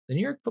the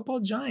New York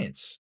Football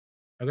Giants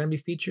are going to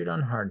be featured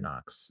on Hard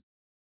Knocks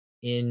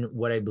in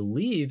what I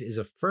believe is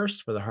a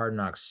first for the Hard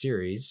Knocks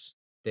series.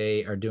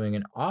 They are doing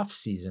an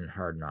off-season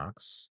Hard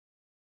Knocks.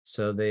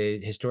 So they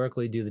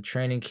historically do the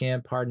training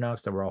camp Hard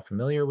Knocks that we're all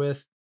familiar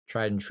with,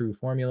 tried and true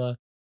formula.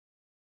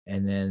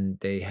 And then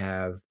they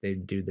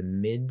do the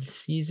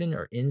mid-season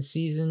or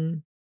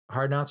in-season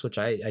Hard Knocks, which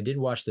I did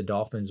watch the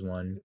Dolphins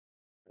one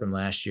from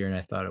last year, and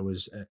I thought it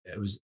was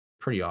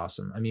pretty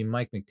awesome. I mean,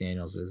 Mike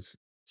McDaniels is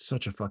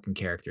such a fucking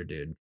character,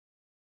 dude.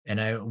 And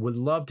I would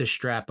love to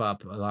strap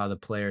up a lot of the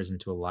players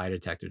into a lie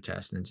detector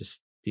test and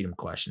just feed them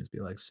questions. Be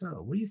like, so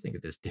what do you think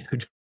of this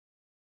dude?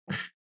 Hit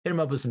him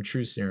up with some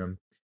true serum.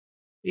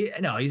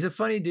 No, he's a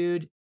funny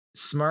dude,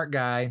 smart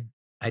guy.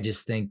 I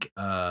just think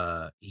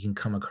he can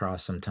come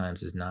across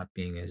sometimes as not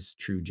being his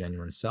true,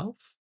 genuine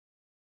self.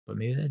 But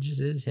maybe that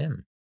just is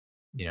him,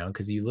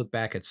 because you look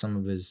back at some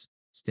of his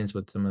stints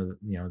with some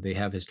of, they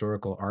have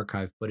historical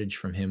archive footage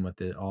from him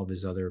with all of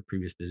his other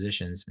previous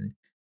positions. And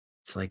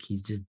it's like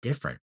he's just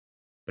different.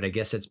 But I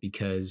guess that's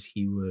because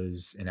he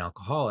was an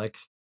alcoholic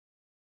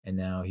and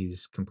now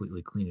he's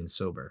completely clean and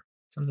sober.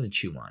 Something to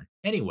chew on.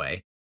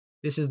 Anyway,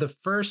 this is the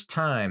first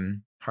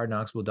time Hard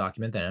Knocks will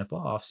document the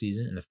NFL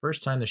offseason and the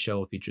first time the show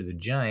will feature the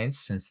Giants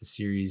since the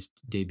series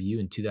debut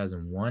in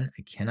 2001.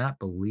 I cannot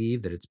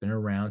believe that it's been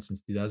around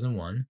since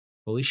 2001.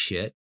 Holy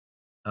shit.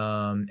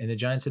 And the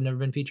Giants have never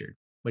been featured,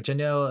 which I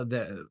know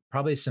that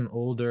probably some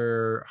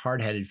older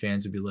hard-headed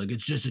fans would be like,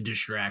 it's just a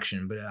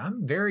distraction, but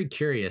I'm very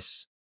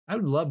curious. I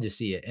would love to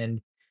see it.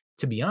 And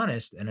to be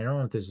honest, and I don't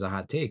know if this is a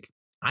hot take,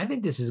 I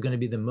think this is going to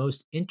be the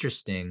most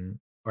interesting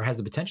or has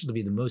the potential to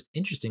be the most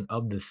interesting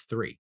of the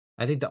three.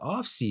 I think the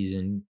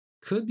offseason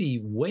could be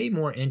way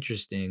more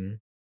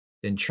interesting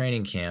than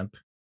training camp,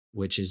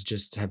 which has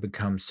just have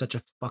become such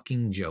a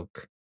fucking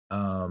joke.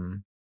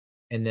 And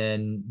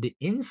then the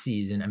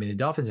in-season, I mean, the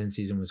Dolphins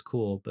in-season was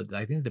cool, but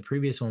I think the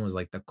previous one was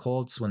like the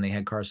Colts when they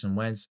had Carson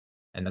Wentz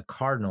and the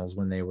Cardinals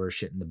when they were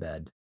shit in the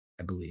bed,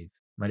 I believe.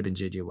 Might have been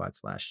J.J.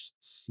 Watt's last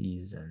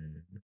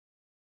season.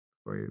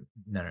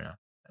 No.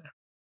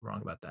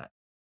 Wrong about that.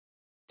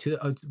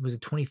 Was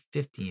it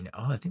 2015?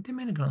 Oh, I think they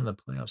might have gone to the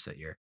playoffs that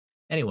year.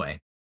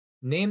 Anyway,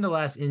 name the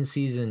last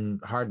in-season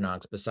Hard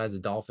Knocks besides the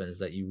Dolphins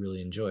that you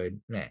really enjoyed.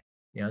 Meh,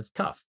 it's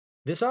tough.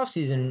 This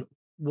offseason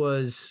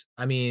was,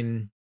 I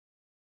mean,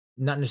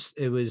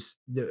 it was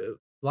a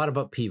lot of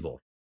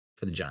upheaval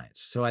for the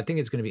Giants. So I think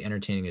it's going to be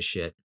entertaining as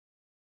shit.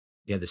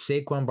 You have the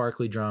Saquon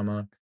Barkley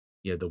drama.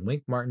 You have the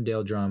Wink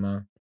Martindale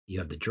drama. You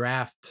have the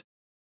draft.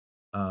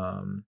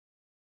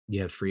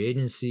 You have free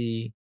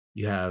agency.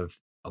 You have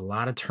a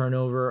lot of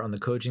turnover on the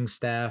coaching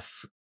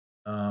staff.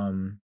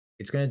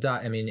 It's going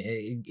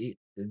to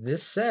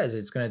this says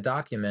it's going to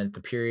document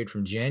the period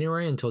from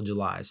January until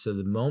July. So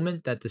the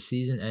moment that the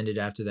season ended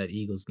after that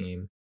Eagles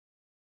game,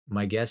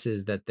 my guess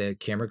is that the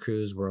camera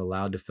crews were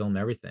allowed to film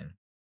everything.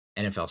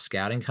 NFL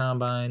scouting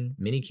combine,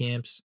 mini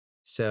camps.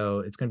 So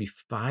it's going to be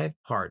 5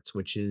 parts,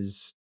 which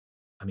is,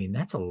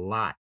 that's a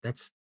lot.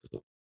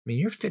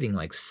 You're fitting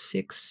like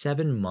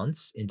 6-7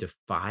 months into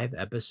 5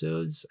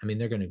 episodes.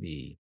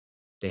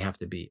 They have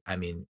to be, I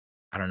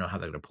don't know how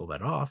they're going to pull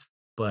that off,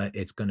 but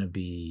it's going to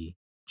be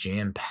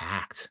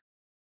jam-packed.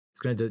 It's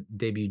going to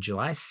debut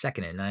July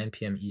 2nd at 9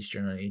 p.m.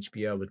 Eastern on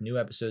HBO, with new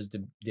episodes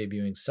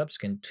debuting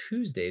subsequent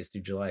Tuesdays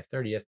through July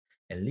 30th.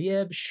 And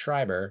Liev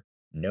Schreiber,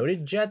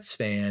 noted Jets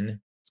fan,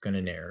 is going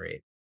to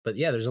narrate. But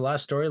yeah, there's a lot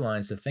of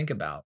storylines to think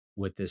about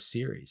with this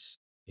series.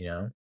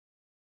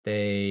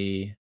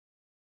 We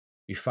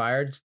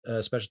fired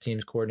special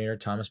teams coordinator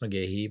Thomas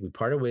McGahee. We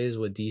parted ways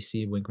with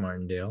DC Wink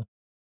Martindale,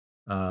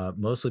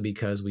 mostly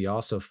because we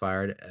also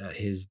fired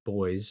his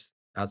boys,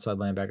 outside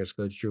linebackers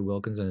coach Drew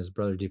Wilkins and his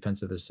brother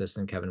defensive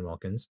assistant Kevin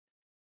Wilkins.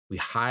 We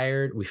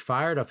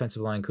fired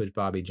offensive line coach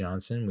Bobby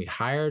Johnson. We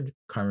hired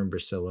Carmen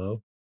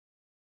Brasillo.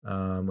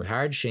 We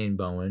hired Shane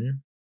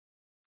Bowen.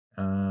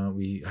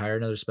 We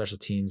hired another special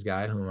teams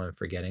guy whom I'm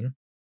forgetting.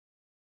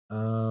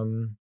 Are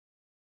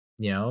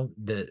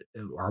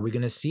we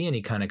going to see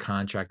any kind of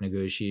contract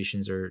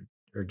negotiations or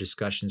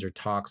discussions or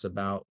talks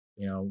about,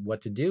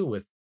 what to do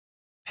with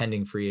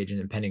pending free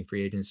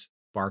agents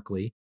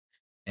Barkley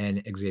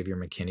and Xavier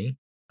McKinney?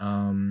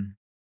 And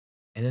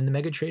then the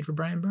mega trade for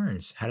Brian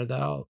Burns. How did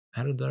that all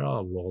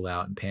roll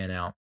out and pan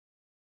out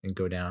and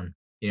go down?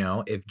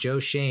 If Joe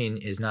Schoen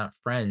is not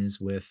friends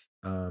with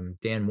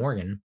Dan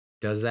Morgan,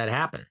 does that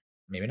happen?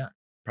 Maybe not.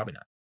 Probably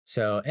not.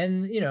 So,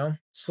 and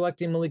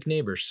selecting Malik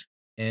Neighbors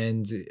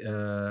and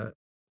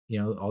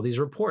all these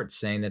reports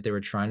saying that they were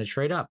trying to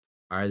trade up.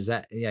 Or is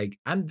that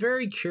I'm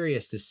very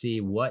curious to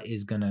see what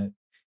is gonna,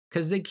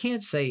 because they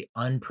can't say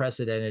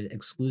unprecedented,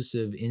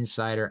 exclusive,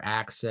 insider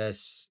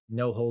access,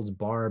 no holds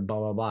barred, blah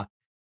blah blah.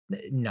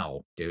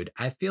 No, dude.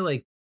 I feel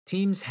like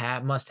teams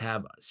must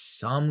have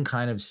some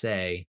kind of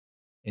say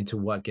into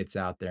what gets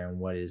out there and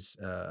what is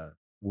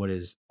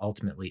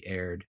ultimately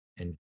aired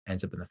and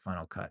ends up in the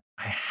final cut.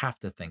 I have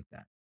to think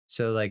that.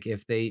 So I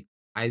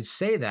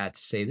say that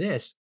to say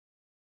this,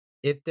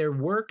 if there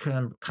were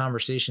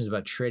conversations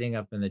about trading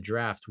up in the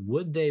draft,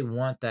 would they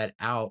want that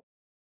out?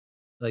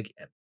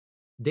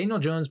 Daniel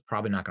Jones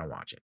probably not going to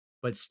watch it,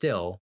 but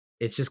still,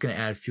 it's just going to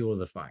add fuel to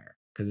the fire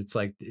because it's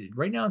like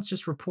right now it's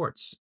just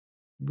reports.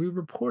 We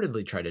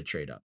reportedly tried to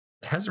trade up.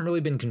 It hasn't really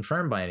been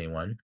confirmed by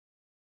anyone,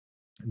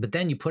 but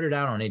then you put it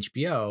out on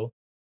HBO.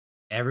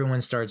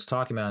 Everyone starts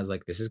talking about it as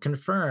like this is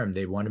confirmed.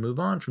 They want to move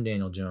on from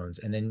Daniel Jones,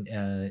 and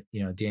then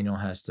Daniel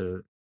has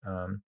to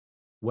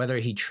whether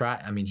he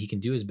try. I mean, he can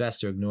do his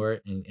best to ignore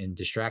it and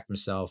distract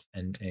himself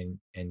and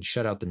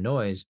shut out the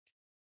noise.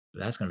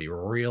 But that's going to be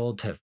real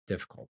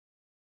difficult.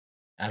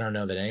 I don't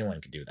know that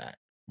anyone could do that.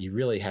 You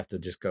really have to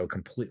just go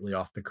completely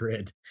off the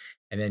grid.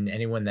 And then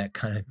anyone that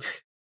kind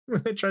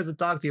of that tries to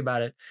talk to you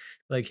about it,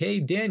 like, hey,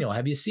 Daniel,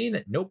 have you seen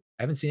it? Nope,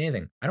 I haven't seen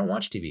anything. I don't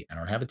watch TV. I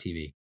don't have a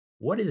TV.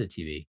 What is a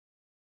TV?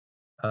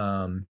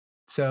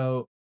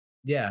 So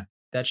yeah,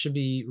 that should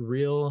be a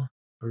real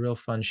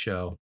fun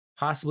show.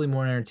 Possibly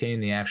more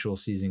entertaining than the actual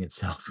season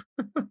itself.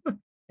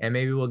 And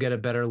maybe we'll get a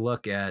better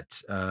look at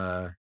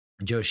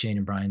Joe Schoen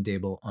and Brian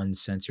Dable,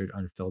 uncensored,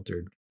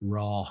 unfiltered,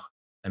 raw.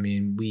 I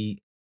mean,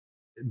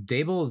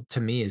 Dable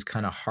to me is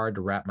kind of hard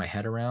to wrap my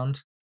head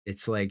around.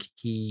 It's like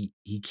he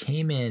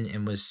came in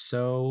and was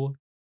so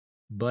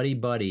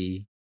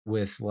buddy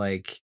with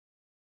like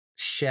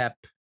Shep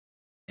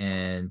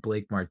and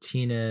Blake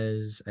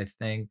Martinez, I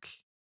think,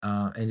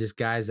 and just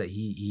guys that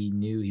he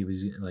knew he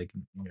was like,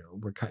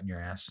 we're cutting your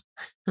ass,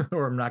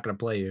 or I'm not gonna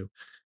play you.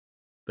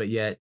 But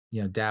yet,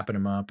 dapping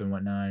him up and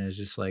whatnot. And it's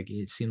just like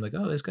it seemed like,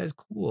 oh, this guy's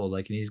cool.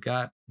 Like, and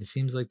it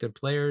seems like the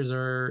players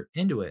are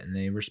into it and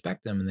they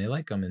respect him and they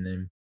like him. And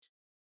then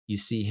you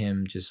see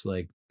him just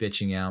like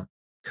bitching out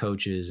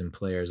coaches and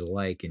players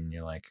alike, and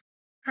you're like,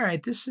 all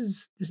right, this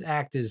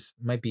act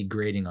might be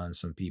grating on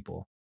some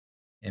people,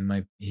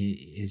 and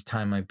his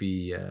time might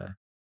be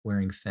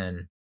wearing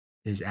thin.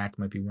 His act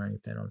might be wearing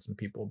thin on some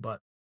people, but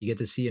you get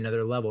to see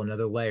another level,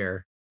 another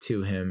layer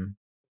to him,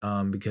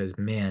 because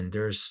man,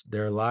 there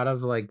are a lot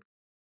of like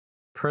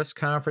press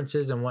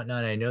conferences and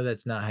whatnot. I know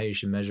that's not how you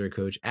should measure a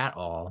coach at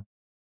all.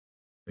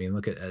 I mean,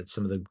 look at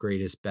some of the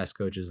greatest, best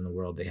coaches in the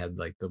world. They had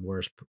like the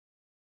worst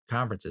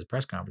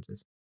press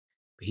conferences.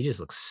 But he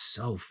just looks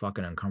so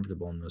fucking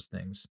uncomfortable in those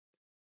things.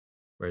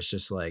 Where it's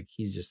just like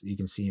you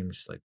can see him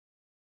just like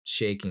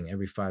shaking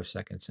every 5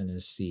 seconds in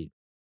his seat.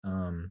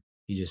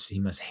 He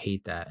must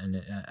hate that,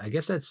 and I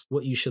guess that's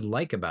what you should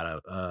like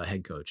about a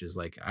head coach is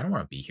like, I don't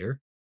want to be here.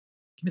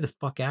 Get me the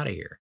fuck out of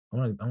here. I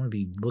want to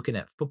be looking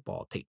at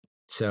football tape.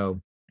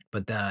 So,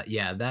 but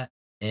that,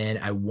 and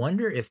I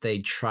wonder if they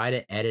try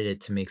to edit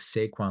it to make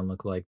Saquon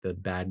look like the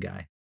bad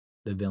guy,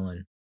 the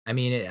villain. I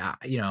mean, I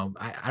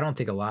don't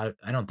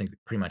think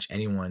pretty much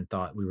anyone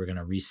thought we were going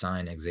to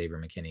re-sign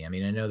Xavier McKinney. I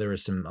mean, I know there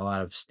was a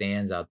lot of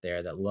stands out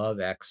there that love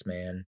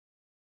X-Man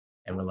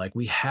and we're like,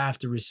 we have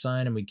to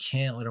resign him. We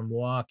can't let him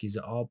walk. He's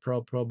an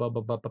all-pro, blah, blah,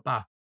 blah, blah,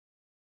 blah.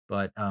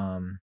 But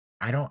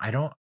I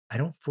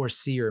don't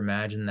foresee or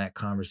imagine that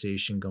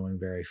conversation going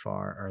very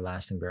far or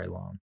lasting very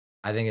long.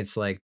 I think it's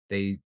like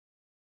the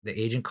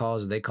agent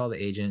calls, or they call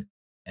the agent,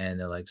 and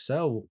they're like,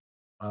 so,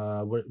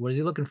 what is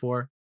he looking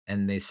for?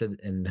 And they said,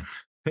 and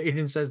the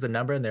agent says the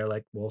number, and they're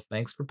like, well,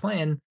 thanks for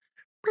playing,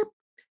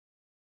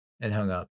 and hung up.